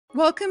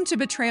Welcome to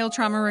Betrayal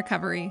Trauma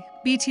Recovery,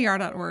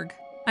 BTR.org.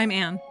 I'm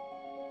Anne.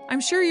 I'm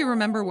sure you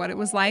remember what it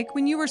was like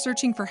when you were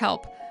searching for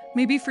help,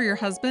 maybe for your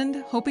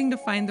husband, hoping to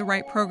find the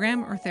right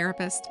program or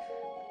therapist.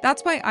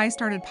 That's why I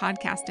started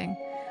podcasting.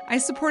 I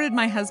supported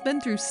my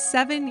husband through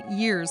 7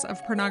 years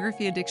of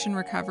pornography addiction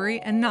recovery,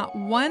 and not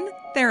one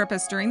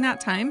therapist during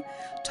that time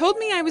told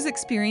me I was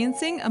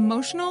experiencing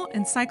emotional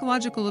and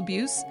psychological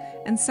abuse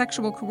and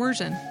sexual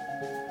coercion.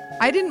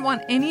 I didn't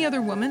want any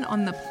other woman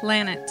on the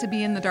planet to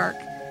be in the dark.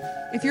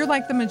 If you're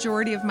like the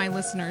majority of my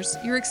listeners,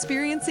 you're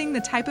experiencing the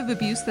type of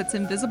abuse that's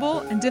invisible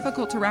and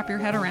difficult to wrap your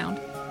head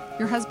around.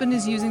 Your husband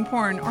is using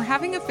porn or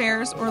having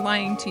affairs or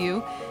lying to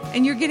you,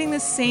 and you're getting the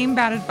same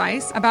bad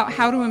advice about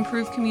how to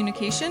improve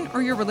communication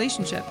or your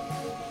relationship.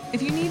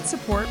 If you need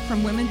support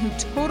from women who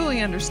totally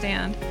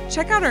understand,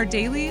 check out our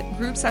daily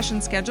group session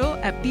schedule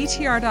at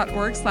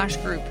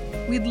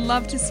btr.org/group. We'd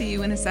love to see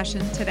you in a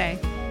session today.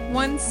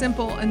 One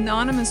simple,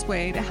 anonymous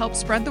way to help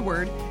spread the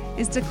word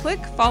is to click,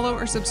 follow,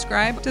 or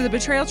subscribe to the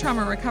Betrayal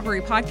Trauma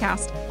Recovery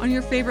podcast on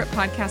your favorite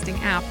podcasting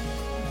app.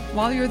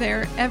 While you're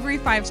there, every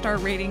 5-star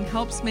rating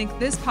helps make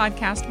this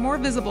podcast more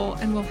visible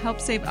and will help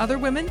save other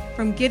women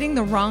from getting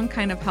the wrong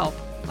kind of help,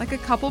 like a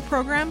couple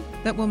program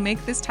that will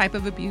make this type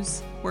of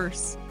abuse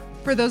worse.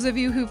 For those of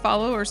you who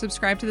follow or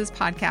subscribe to this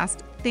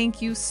podcast,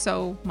 thank you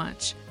so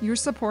much. Your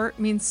support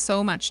means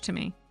so much to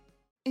me.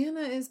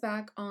 Anna is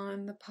back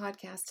on the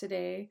podcast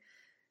today.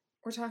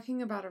 We're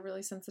talking about a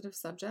really sensitive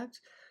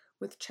subject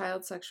with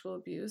child sexual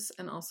abuse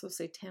and also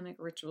satanic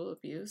ritual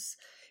abuse.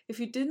 If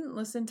you didn't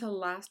listen to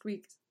last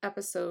week's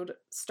episode,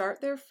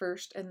 start there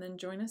first and then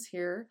join us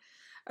here.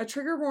 A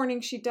trigger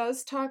warning, she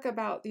does talk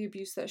about the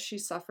abuse that she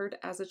suffered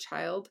as a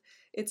child.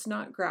 It's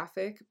not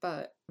graphic,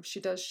 but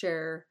she does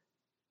share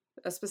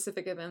a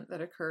specific event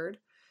that occurred.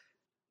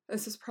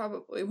 This is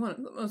probably one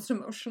of the most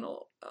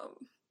emotional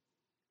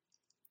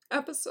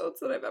episodes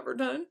that I've ever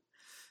done.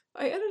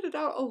 I edited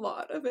out a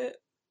lot of it,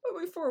 but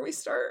before we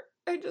start,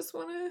 I just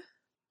want to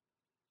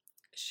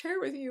share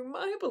with you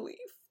my belief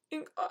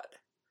in God.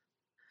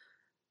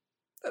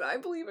 That I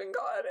believe in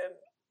God and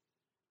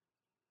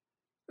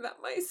that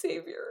my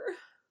Savior,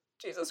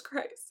 Jesus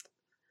Christ,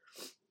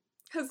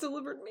 has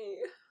delivered me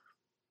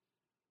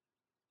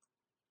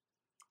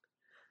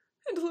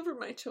and delivered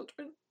my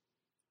children.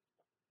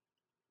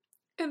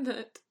 And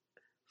that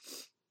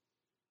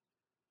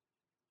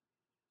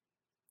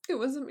it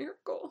was a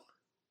miracle.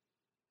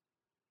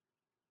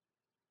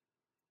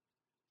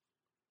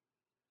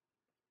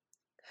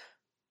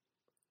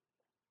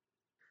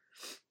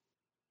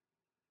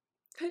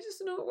 I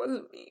just know it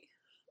wasn't me.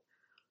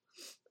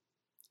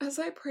 As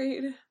I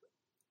prayed and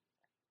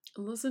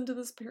listened to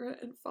the Spirit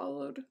and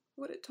followed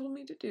what it told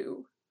me to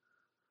do,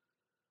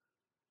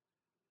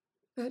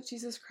 that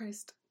Jesus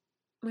Christ,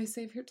 my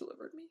Savior,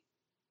 delivered me.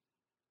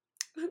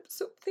 I'm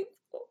so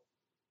thankful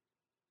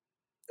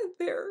that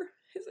there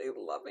is a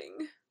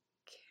loving,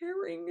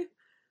 caring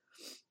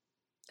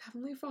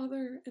Heavenly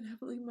Father and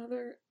Heavenly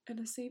Mother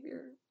and a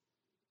Savior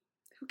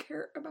who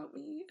care about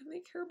me and they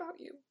care about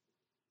you.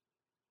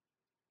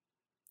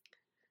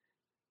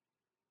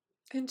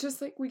 And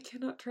just like we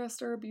cannot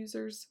trust our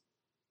abusers,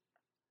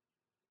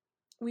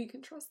 we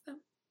can trust them.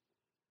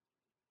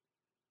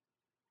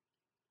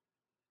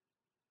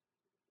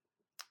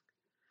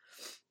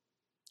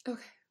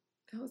 Okay,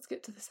 now let's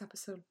get to this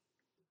episode.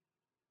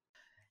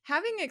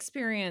 Having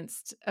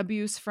experienced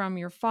abuse from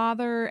your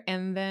father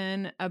and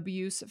then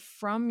abuse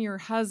from your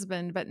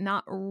husband, but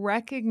not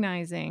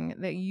recognizing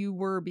that you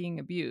were being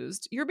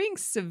abused, you're being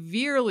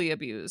severely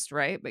abused,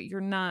 right? But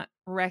you're not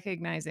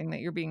recognizing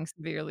that you're being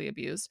severely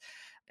abused.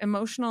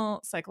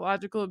 Emotional,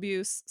 psychological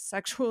abuse,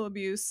 sexual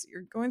abuse,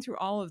 you're going through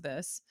all of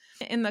this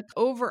in the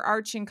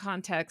overarching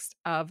context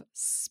of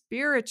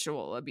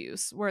spiritual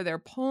abuse, where they're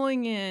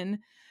pulling in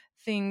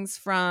things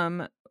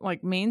from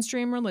like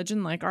mainstream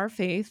religion, like our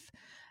faith,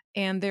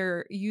 and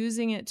they're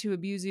using it to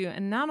abuse you.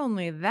 And not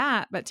only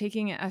that, but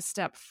taking it a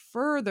step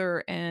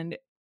further and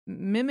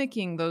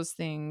mimicking those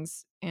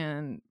things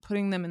and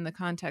putting them in the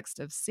context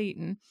of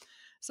Satan.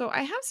 So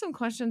I have some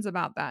questions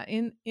about that.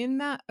 In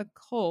that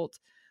occult,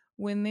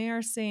 when they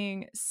are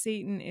saying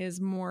Satan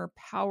is more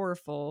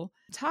powerful,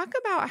 talk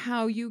about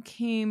how you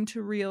came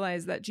to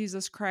realize that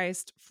Jesus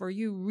Christ for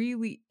you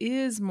really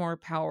is more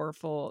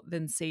powerful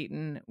than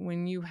Satan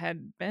when you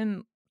had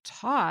been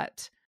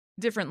taught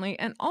differently.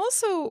 And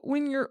also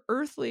when your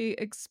earthly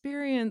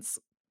experience,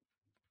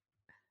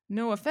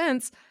 no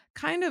offense,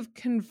 kind of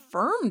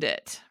confirmed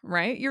it,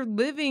 right? You're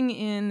living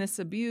in this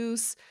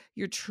abuse.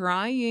 You're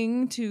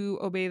trying to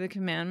obey the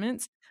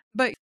commandments,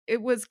 but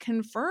it was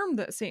confirmed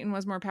that Satan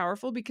was more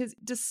powerful because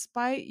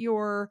despite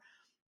your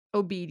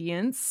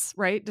obedience,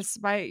 right?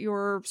 Despite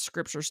your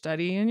scripture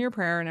study and your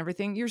prayer and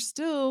everything, you're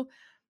still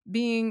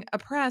being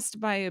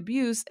oppressed by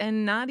abuse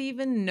and not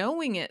even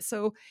knowing it.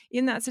 So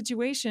in that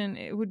situation,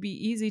 it would be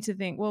easy to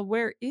think, well,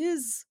 where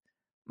is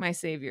my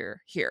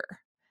Savior here?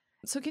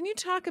 So can you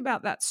talk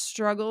about that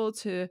struggle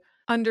to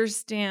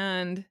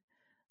understand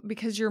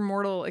Because your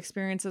mortal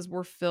experiences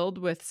were filled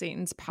with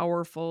Satan's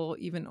powerful,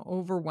 even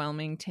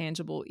overwhelming,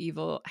 tangible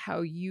evil,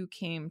 how you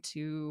came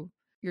to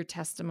your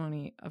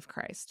testimony of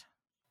Christ.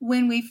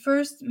 When we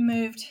first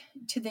moved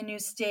to the new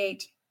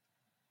state,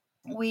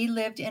 we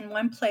lived in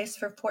one place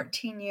for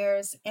 14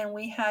 years and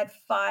we had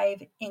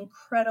 5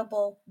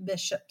 incredible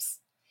bishops.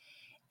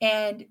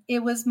 And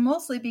it was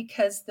mostly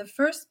because the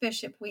first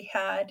bishop we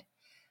had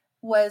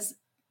was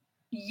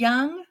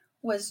young,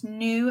 was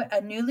new,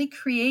 a newly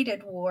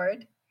created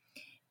ward,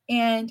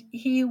 and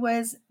he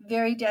was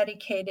very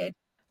dedicated.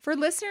 For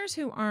listeners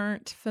who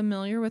aren't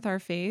familiar with our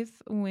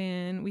faith,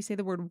 when we say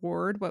the word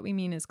ward, what we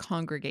mean is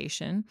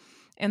congregation.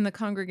 And the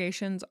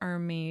congregations are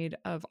made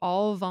of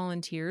all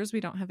volunteers. We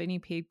don't have any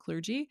paid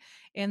clergy.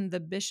 And the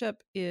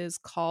bishop is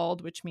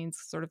called, which means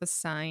sort of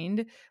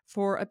assigned,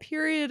 for a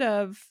period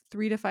of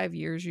 3 to 5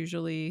 years,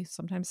 usually,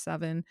 sometimes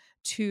 7,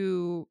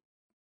 to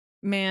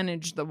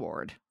manage the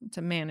ward,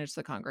 to manage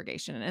the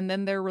congregation. And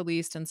then they're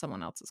released and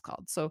someone else is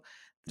called. So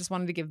I just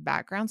wanted to give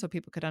background so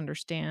people could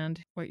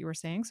understand what you were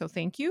saying. So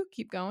thank you.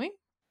 Keep going.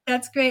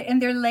 That's great.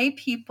 And they're lay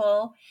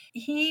people.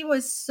 He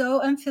was so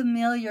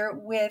unfamiliar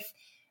with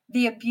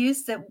the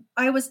abuse that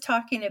I was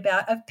talking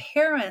about of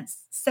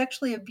parents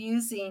sexually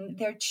abusing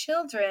their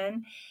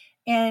children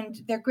and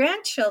their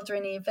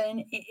grandchildren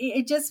even.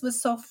 It just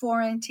was so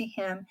foreign to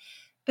him.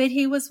 But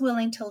he was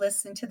willing to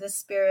listen to the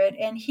Spirit,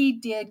 and he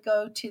did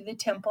go to the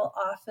temple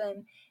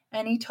often.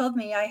 And he told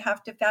me I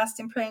have to fast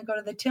and pray and go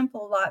to the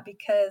temple a lot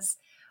because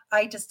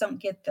I just don't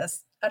get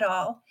this at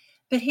all.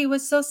 But he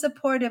was so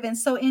supportive, and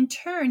so in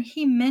turn,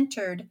 he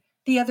mentored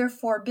the other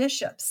 4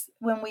 bishops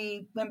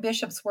when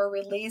bishops were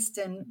released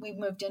and we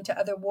moved into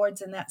other wards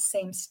in that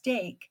same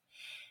stake.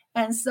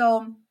 And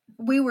so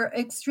we were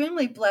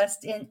extremely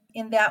blessed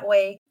in that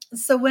way.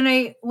 So when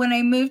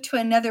I moved to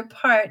another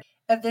part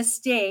of the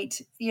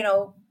state,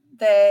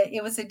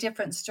 it was a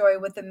different story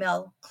with the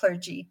male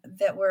clergy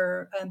that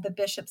were the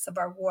bishops of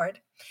our ward.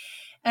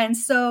 And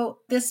so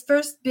this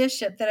first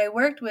bishop that I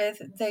worked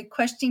with, the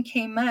question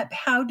came up,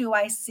 how do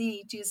I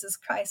see Jesus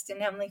Christ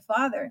and Heavenly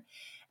Father?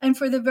 And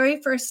for the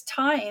very first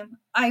time,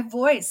 I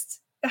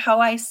voiced how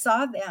I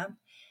saw them.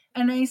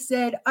 And I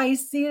said, I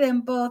see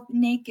them both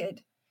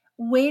naked,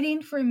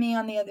 waiting for me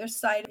on the other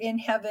side in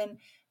heaven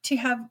to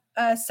have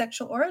a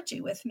sexual orgy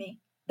with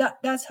me.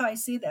 That's how I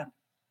see them.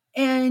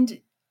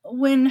 And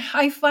when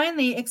I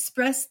finally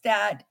expressed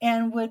that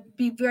and would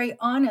be very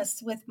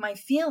honest with my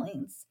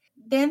feelings,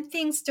 then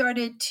we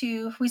started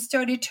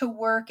to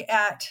work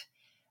at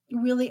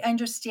really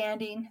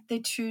understanding the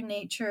true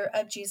nature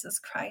of Jesus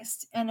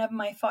Christ and of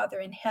my Father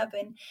in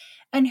heaven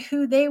and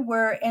who they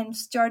were, and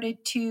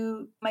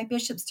my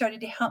bishop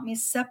started to help me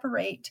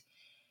separate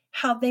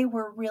how they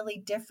were really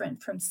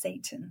different from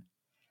Satan,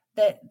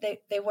 that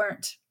they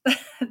weren't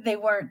they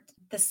weren't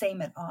the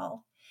same at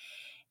all.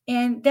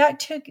 And that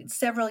took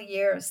several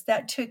years.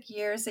 That took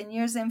years and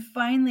years. And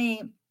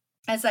finally,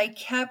 as I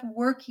kept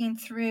working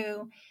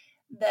through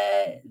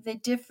the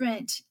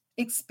different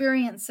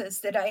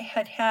experiences that I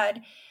had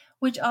had,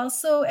 which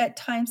also at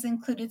times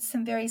included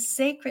some very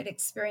sacred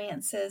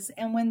experiences.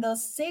 And when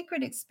those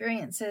sacred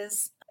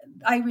experiences,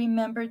 I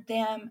remembered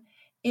them,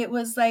 it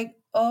was like,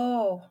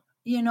 oh,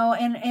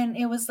 and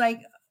it was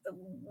like,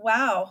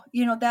 wow,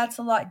 that's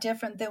a lot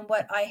different than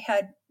what I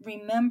had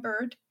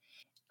remembered.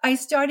 I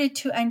started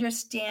to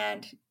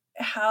understand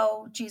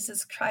how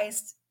Jesus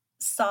Christ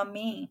saw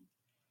me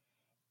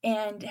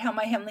and how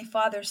my Heavenly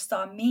Father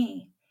saw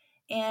me.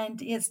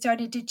 And it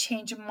started to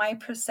change my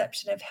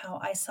perception of how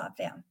I saw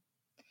them.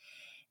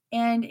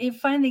 And it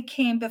finally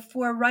came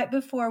right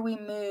before we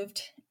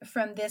moved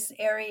from this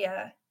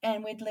area,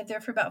 and we'd lived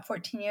there for about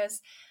 14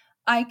 years.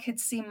 I could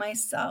see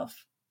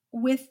myself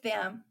with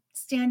them,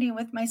 standing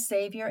with my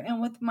Savior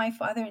and with my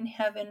Father in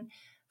heaven,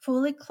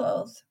 fully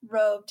clothed,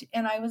 robed,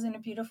 and I was in a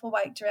beautiful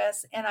white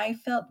dress, and I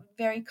felt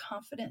very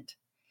confident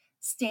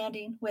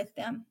standing with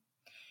them,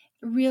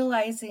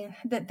 realizing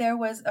that there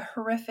was a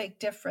horrific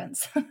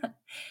difference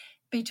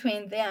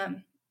between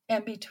them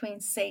and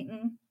between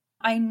Satan.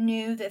 I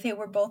knew that they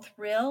were both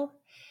real,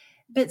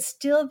 but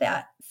still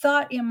that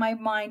thought in my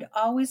mind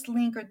always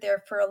lingered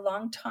there for a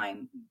long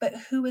time. But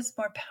who is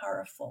more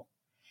powerful?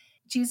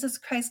 Jesus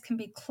Christ can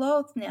be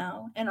clothed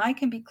now, and I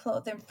can be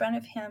clothed in front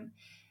of him,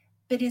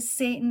 but is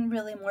Satan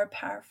really more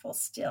powerful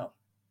still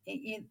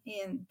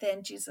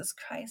than Jesus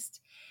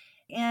Christ?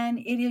 And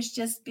it has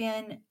just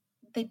been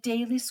the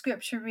daily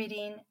scripture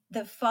reading,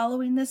 the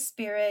following the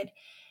Spirit.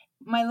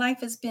 My life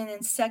has been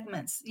in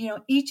segments.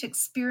 Each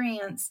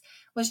experience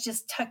was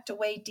just tucked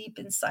away deep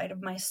inside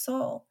of my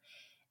soul.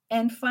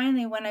 And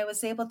finally, when I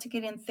was able to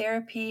get in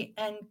therapy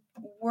and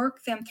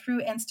work them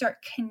through and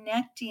start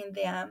connecting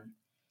them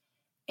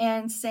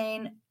and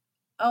saying,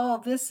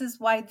 oh, this is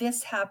why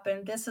this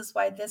happened, this is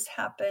why this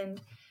happened,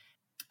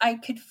 I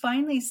could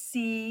finally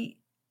see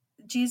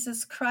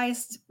Jesus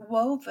Christ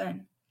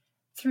woven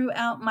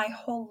throughout my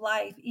whole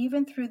life,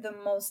 even through the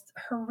most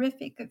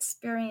horrific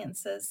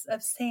experiences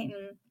of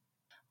Satan.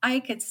 I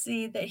could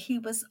see that he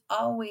was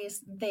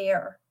always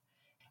there.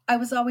 I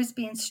was always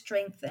being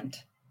strengthened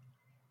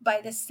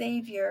by the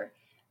Savior,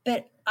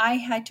 but I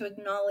had to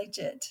acknowledge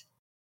it.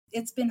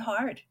 It's been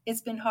hard.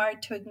 It's been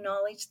hard to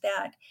acknowledge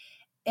that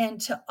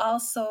and to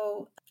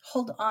also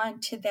hold on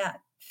to that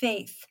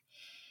faith.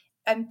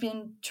 I've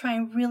been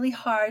trying really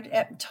hard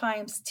at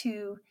times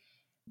to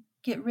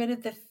get rid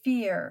of the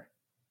fear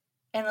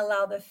and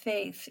allow the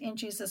faith in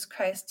Jesus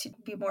Christ to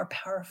be more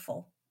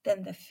powerful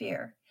than the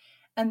fear.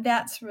 And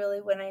that's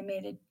really when I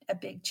made a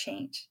big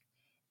change,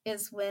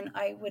 is when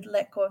I would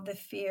let go of the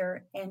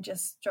fear and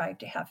just strive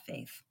to have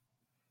faith.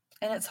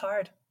 And it's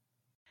hard.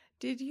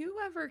 Did you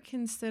ever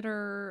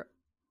consider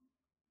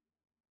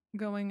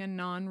going a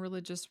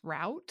non-religious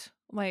route?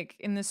 Like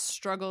in this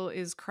struggle,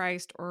 is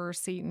Christ or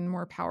Satan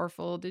more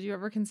powerful? Did you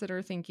ever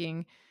consider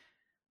thinking,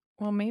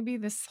 well, maybe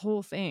this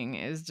whole thing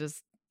is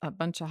just a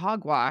bunch of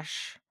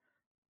hogwash?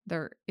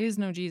 There is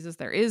no Jesus,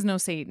 there is no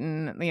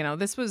Satan.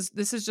 This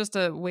is just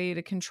a way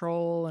to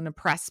control and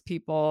oppress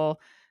people.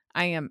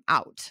 I am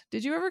out.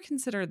 Did you ever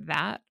consider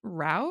that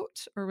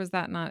route, or was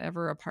that not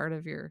ever a part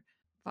of your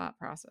thought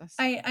process?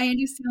 I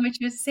understand what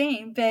you're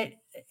saying, but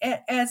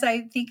as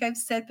I think I've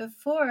said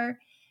before,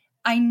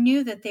 I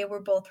knew that they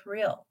were both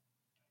real.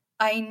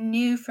 I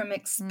knew from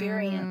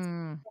experience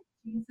Mm, that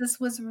Jesus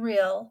was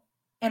real,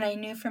 and I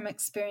knew from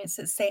experience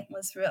that Satan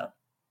was real.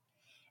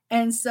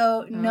 And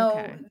so, no,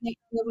 okay.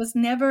 it was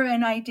never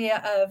an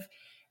idea of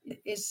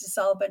it's just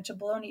all a bunch of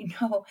baloney.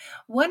 No,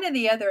 one or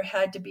the other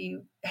had to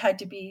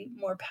be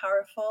more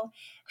powerful.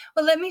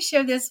 Well, let me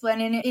share this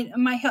one, and it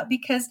might help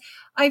because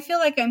I feel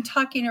like I'm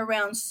talking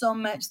around so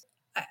much.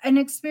 An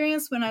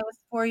experience when I was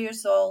 4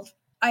 years old,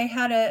 I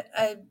had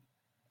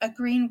a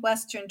green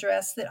Western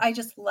dress that I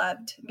just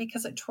loved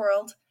because it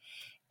twirled.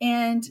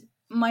 And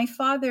my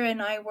father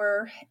and I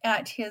were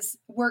at his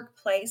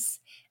workplace,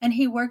 and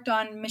he worked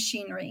on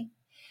machinery.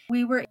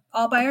 We were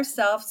all by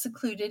ourselves,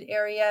 secluded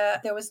area.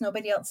 There was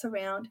nobody else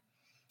around.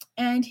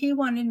 And he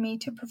wanted me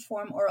to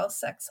perform oral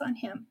sex on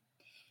him.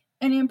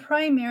 And in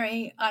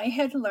primary, I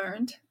had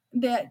learned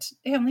that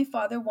Heavenly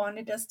Father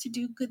wanted us to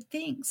do good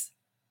things.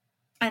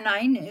 And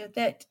I knew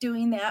that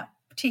doing that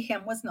to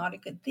him was not a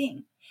good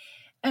thing.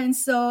 And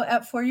so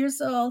at 4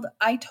 years old,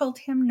 I told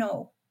him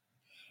no.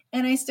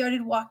 And I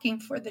started walking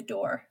for the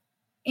door.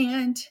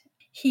 And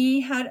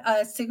he had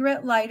a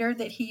cigarette lighter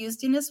that he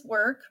used in his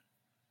work.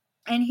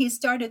 And he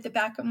started the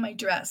back of my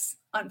dress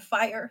on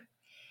fire.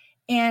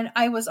 And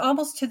I was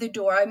almost to the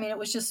door. I mean, it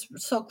was just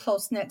so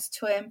close next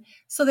to him.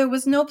 So there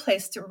was no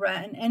place to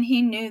run. And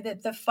he knew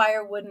that the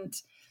fire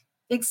wouldn't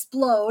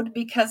explode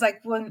because I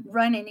wouldn't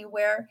run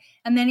anywhere.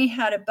 And then he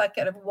had a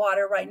bucket of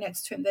water right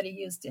next to him that he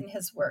used in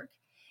his work.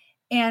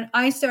 And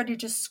I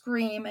started to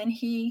scream, and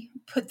he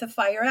put the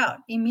fire out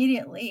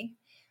immediately.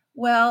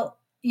 Well,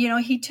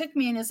 he took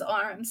me in his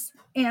arms,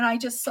 and I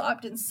just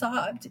sobbed and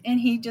sobbed. And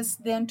he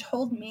just then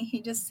told me,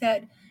 he just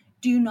said,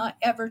 "Do not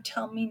ever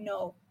tell me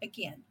no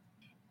again."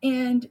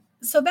 And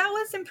so that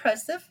was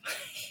impressive.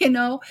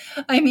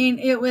 I mean,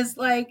 it was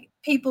like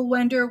people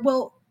wonder,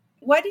 well,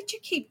 why did you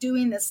keep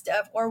doing this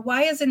stuff? Or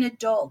why, as an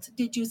adult,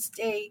 did you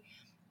stay,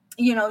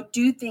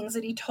 do things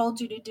that he told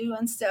you to do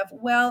and stuff?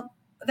 Well,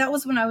 that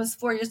was when I was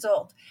 4 years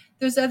old.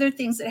 There's other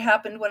things that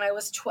happened when I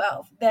was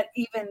 12 that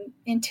even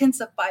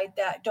intensified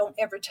that don't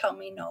ever tell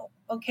me no.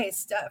 Okay,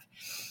 stuff.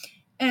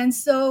 And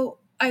so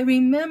I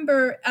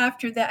remember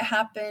after that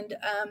happened,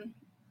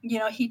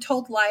 he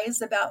told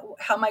lies about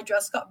how my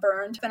dress got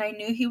burned, and I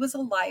knew he was a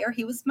liar.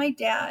 He was my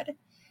dad.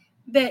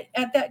 But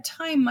at that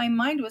time, my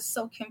mind was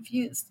so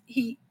confused.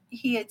 He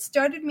had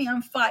started me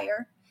on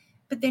fire,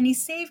 but then he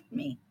saved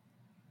me.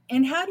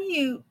 And how do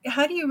you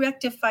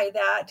rectify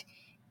that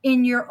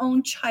in your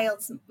own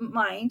child's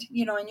mind,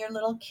 in your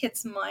little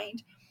kid's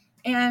mind?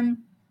 And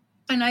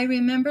and I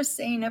remember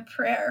saying a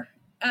prayer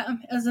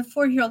as a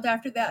 4 year old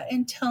after that,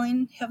 and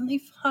telling Heavenly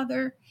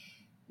Father,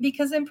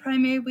 because in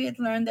primary we had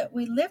learned that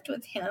we lived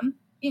with him,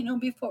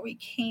 before we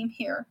came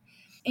here.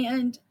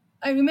 And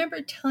I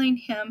remember telling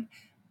him,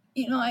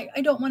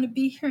 I don't want to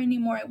be here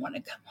anymore. I want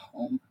to come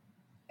home.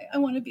 I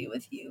want to be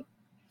with you.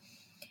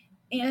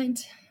 And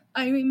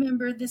I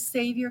remember the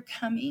Savior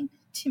coming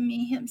to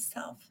me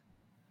himself.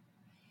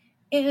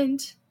 And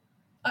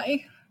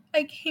I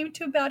I came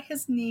to about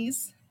his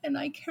knees, and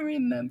I can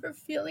remember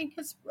feeling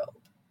his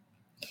robe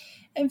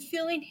and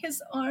feeling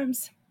his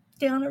arms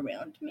down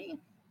around me.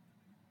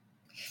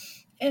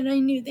 And I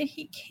knew that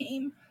he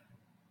came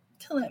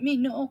to let me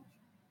know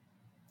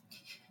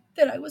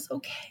that I was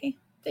okay,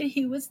 that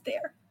he was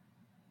there,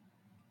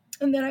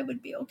 and that I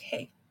would be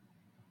okay.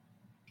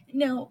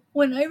 Now,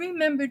 when I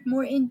remembered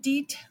more in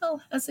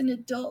detail as an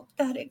adult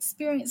that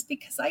experience,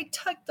 because I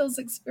tucked those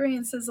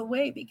experiences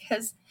away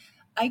because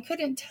I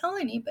couldn't tell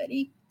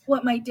anybody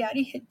what my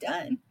daddy had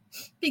done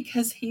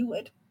because he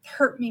would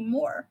hurt me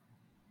more.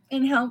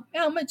 And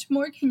how much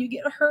more can you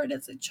get hurt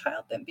as a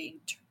child than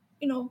being,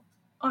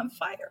 on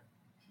fire?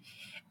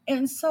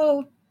 And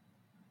so,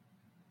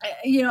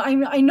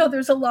 I know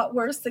there's a lot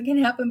worse that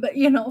can happen, but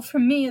for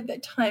me at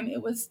that time,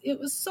 it was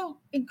so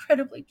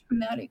incredibly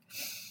traumatic.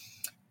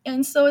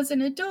 And so as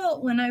an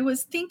adult, when I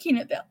was thinking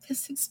about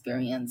this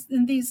experience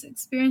and these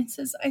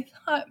experiences, I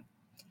thought,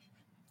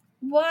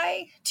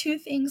 Why? Two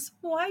things.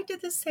 Why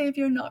did the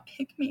Savior not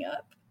pick me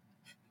up?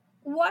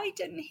 Why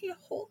didn't he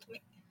hold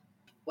me?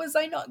 Was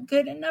I not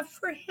good enough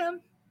for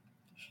him?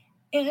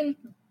 And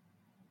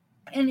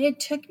it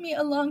took me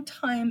a long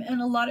time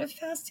and a lot of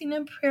fasting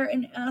and prayer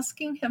and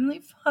asking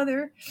Heavenly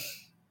Father.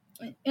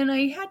 And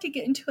I had to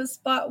get into a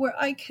spot where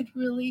I could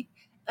really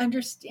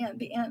understand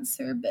the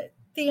answer, but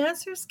the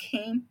answers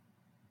came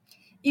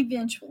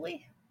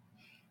eventually.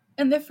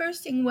 And the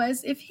first thing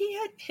was, if he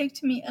had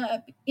picked me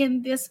up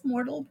in this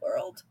mortal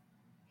world,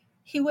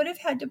 he would have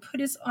had to put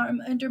his arm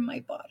under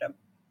my bottom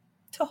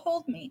to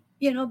hold me.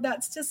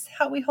 That's just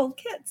how we hold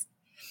kids.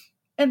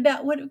 And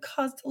that would have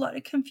caused a lot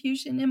of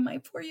confusion in my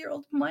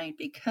 4-year-old mind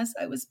because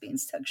I was being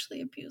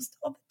sexually abused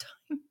all the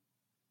time.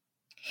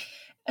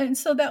 And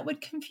so that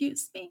would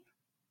confuse me.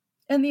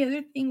 And the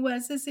other thing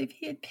is if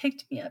he had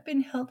picked me up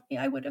and held me,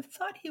 I would have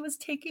thought he was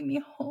taking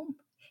me home.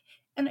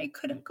 And I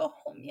couldn't go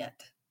home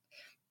yet.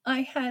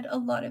 I had a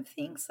lot of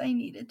things I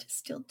needed to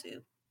still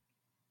do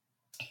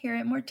here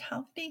in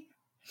mortality.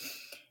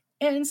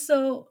 And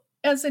so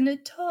as an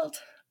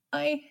adult,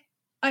 I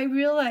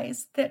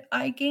realized that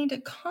I gained a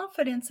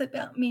confidence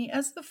about me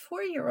as a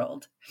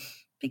 4-year-old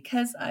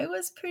because I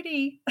was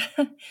pretty,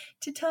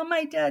 to tell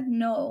my dad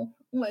no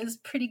was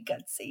pretty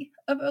gutsy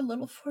of a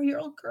little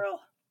 4-year-old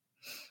girl.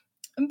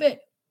 But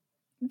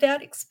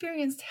that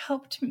experience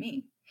helped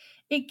me.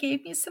 It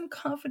gave me some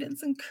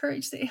confidence and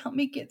courage that helped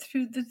me get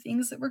through the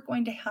things that were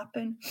going to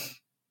happen,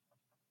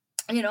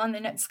 in the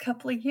next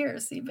couple of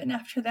years, even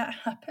after that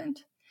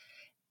happened.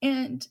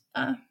 And,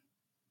 and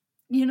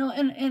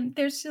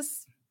there's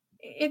just,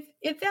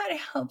 if that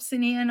helps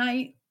any,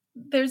 and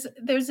there's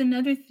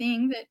another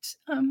thing that,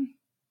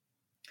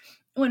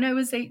 when I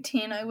was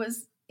 18, I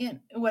was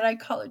in what I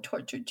call a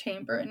torture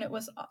chamber, and it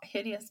was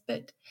hideous,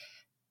 but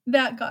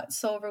that got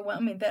so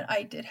overwhelming that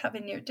I did have a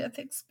near-death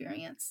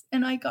experience,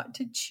 and I got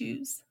to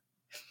choose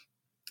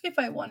if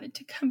I wanted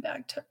to come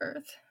back to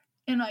Earth,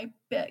 and I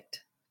begged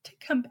to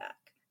come back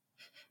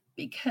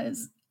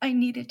because I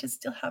needed to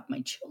still have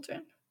my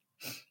children,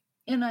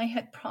 and I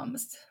had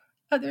promised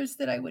others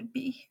that I would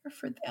be here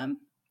for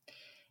them.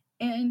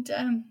 And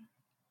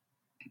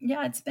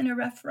yeah, it's been a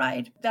rough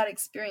ride. That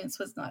experience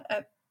was not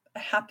a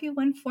happy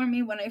one for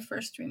me when I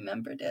first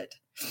remembered it,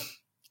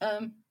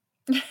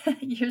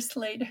 years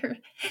later.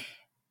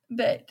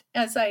 But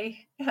as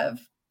I have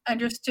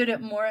understood it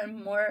more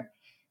and more,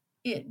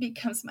 it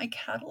becomes my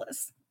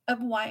catalyst of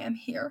why I'm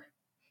here.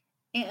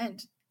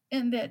 And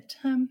that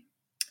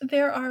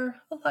there are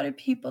a lot of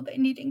people that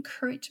need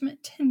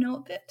encouragement to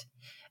know that,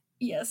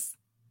 yes,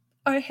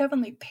 our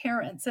heavenly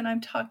parents, and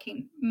I'm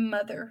talking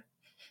mother,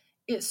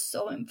 is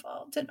so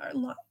involved in our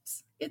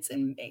lives. It's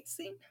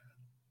amazing.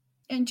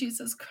 And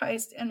Jesus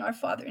Christ and our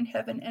Father in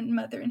heaven and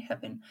Mother in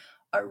heaven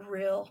are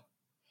real,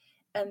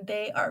 and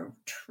they are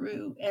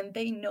true, and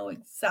they know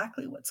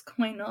exactly what's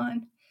going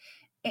on,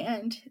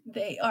 and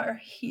they are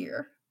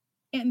here,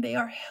 and they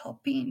are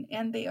helping,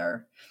 and they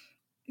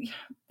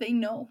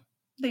know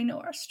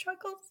our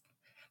struggles,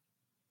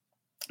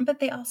 but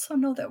they also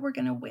know that we're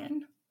going to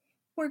win.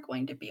 We're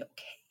going to be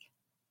okay.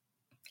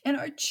 And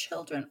our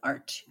children are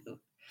too.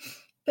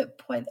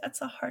 But boy,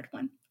 that's a hard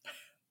one.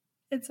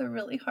 It's a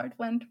really hard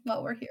one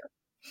while we're here.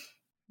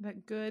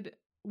 That good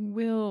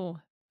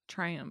will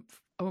triumph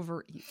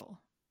over evil.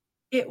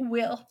 It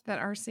will. That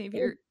our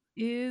Savior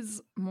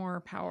is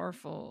more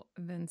powerful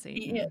than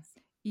Satan. Yes.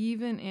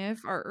 Even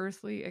if our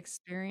earthly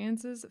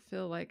experiences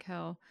feel like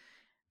hell.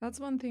 That's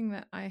one thing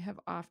that I have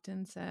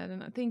often said,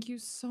 and thank you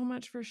so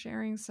much for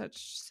sharing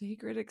such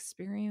sacred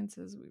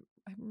experiences.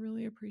 I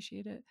really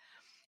appreciate it.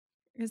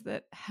 Is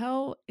that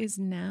hell is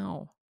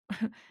now.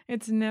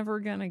 It's never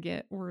going to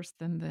get worse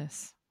than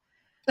this.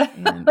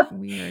 And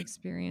we are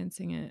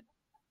experiencing it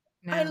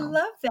now. I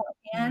love that,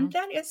 Anne.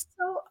 That is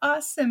so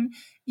awesome.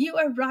 You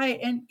are right.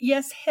 And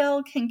yes,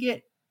 hell can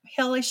get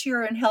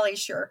hellisher and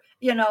hellisher.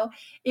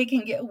 It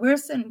can get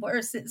worse and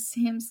worse, it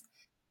seems.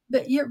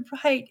 But you're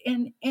right.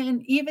 And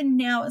even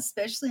now,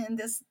 especially in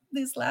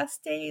these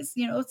last days,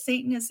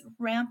 Satan is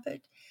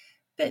rampant.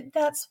 But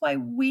that's why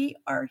we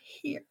are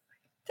here.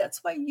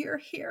 That's why you're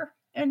here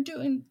and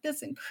doing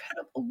this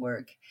incredible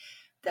work.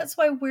 That's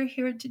why we're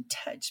here to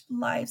touch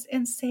lives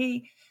and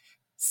say,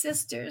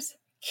 sisters,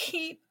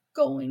 keep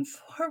going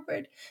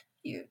forward.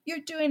 You're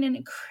doing an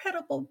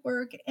incredible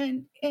work,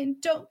 and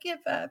don't give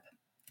up.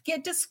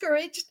 Get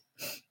discouraged,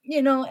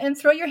 and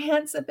throw your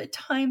hands up at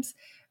times,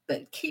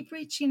 but keep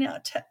reaching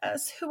out to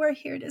us who are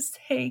here to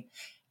say,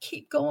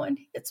 keep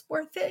going. It's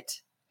worth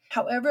it.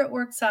 However it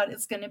works out,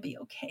 it's going to be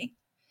okay.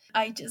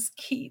 I just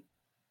keep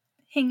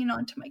hanging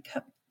on to my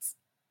covenants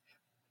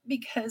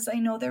because I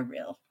know they're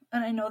real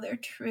and I know they're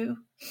true.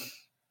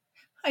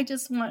 I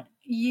just want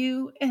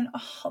you and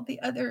all the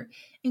other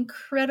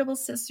incredible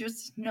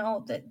sisters to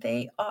know that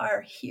they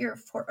are here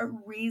for a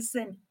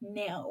reason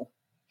now.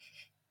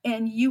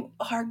 And you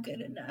are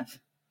good enough.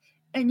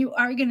 And you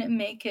are going to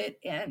make it.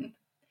 And,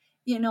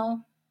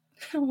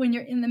 when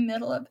you're in the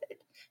middle of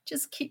it,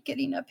 just keep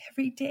getting up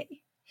every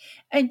day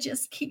and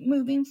just keep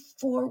moving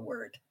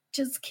forward.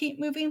 just keep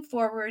moving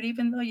forward,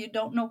 even though you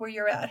don't know where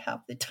you're at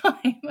half the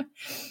time.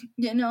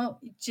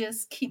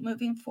 Just keep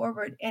moving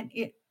forward, and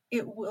it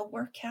will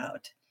work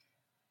out.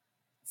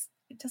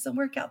 It doesn't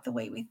work out the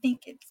way we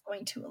think it's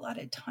going to a lot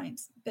of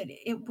times, but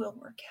it will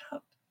work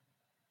out.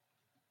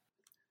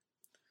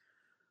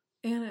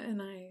 Anna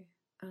and I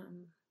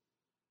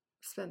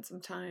spent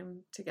some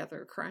time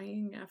together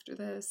crying after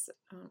this.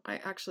 I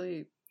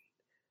actually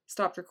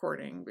stopped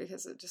recording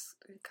because it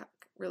got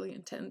really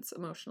intense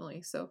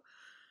emotionally. So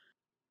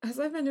as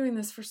I've been doing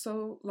this for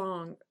so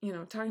long,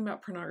 talking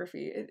about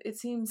pornography, it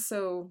seems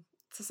so,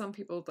 to some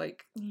people,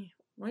 like,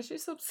 why is she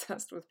so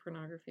obsessed with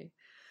pornography?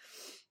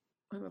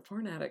 I'm a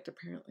porn addict,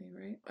 apparently,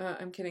 right?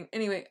 I'm kidding.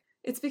 Anyway,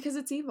 it's because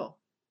it's evil.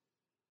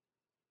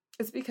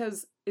 It's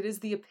because it is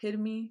the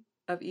epitome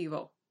of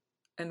evil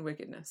and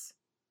wickedness.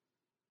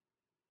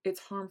 It's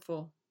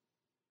harmful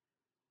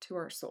to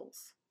our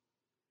souls.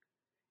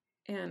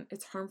 And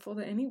it's harmful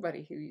to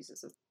anybody who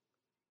uses it.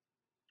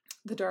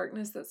 The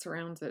darkness that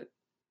surrounds it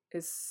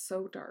is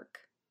so dark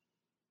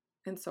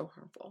and so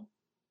harmful.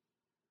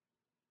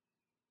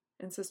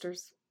 And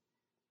sisters,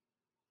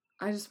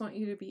 I just want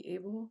you to be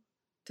able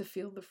to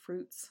feel the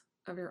fruits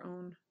of your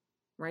own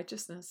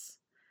righteousness,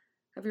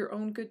 of your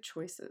own good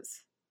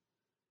choices.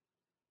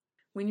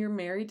 When you're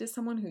married to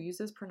someone who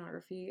uses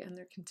pornography and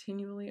they're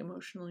continually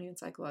emotionally and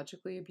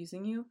psychologically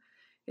abusing you,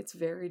 it's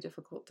very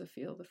difficult to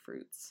feel the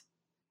fruits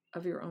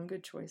of your own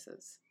good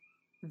choices.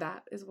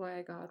 That is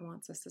why God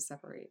wants us to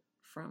separate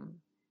from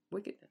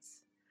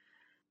wickedness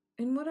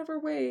in whatever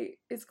way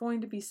is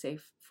going to be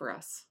safe for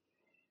us.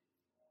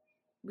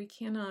 We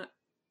cannot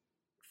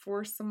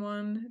force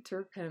someone to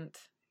repent.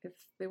 If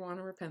they want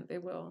to repent, they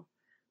will.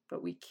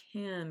 But we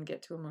can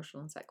get to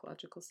emotional and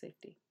psychological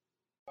safety.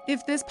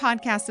 If this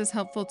podcast is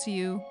helpful to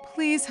you,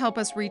 please help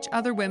us reach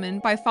other women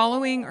by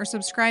following or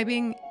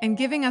subscribing and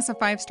giving us a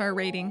 5-star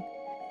rating.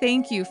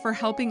 Thank you for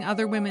helping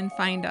other women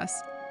find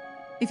us.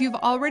 If you've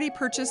already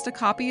purchased a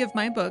copy of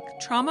my book,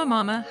 Trauma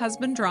Mama,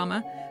 Husband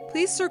Drama,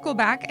 please circle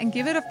back and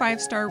give it a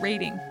 5-star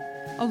rating.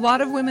 A lot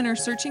of women are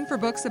searching for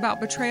books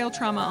about betrayal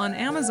trauma on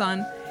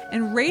Amazon,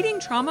 and rating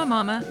Trauma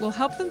Mama will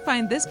help them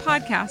find this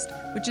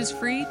podcast, which is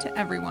free to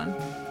everyone.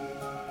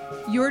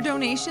 Your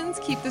donations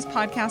keep this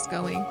podcast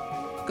going.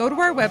 Go to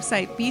our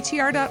website,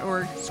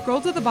 btr.org,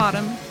 scroll to the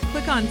bottom,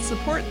 click on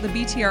Support the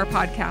BTR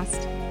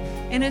Podcast.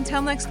 And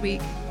until next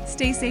week,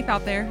 stay safe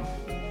out there.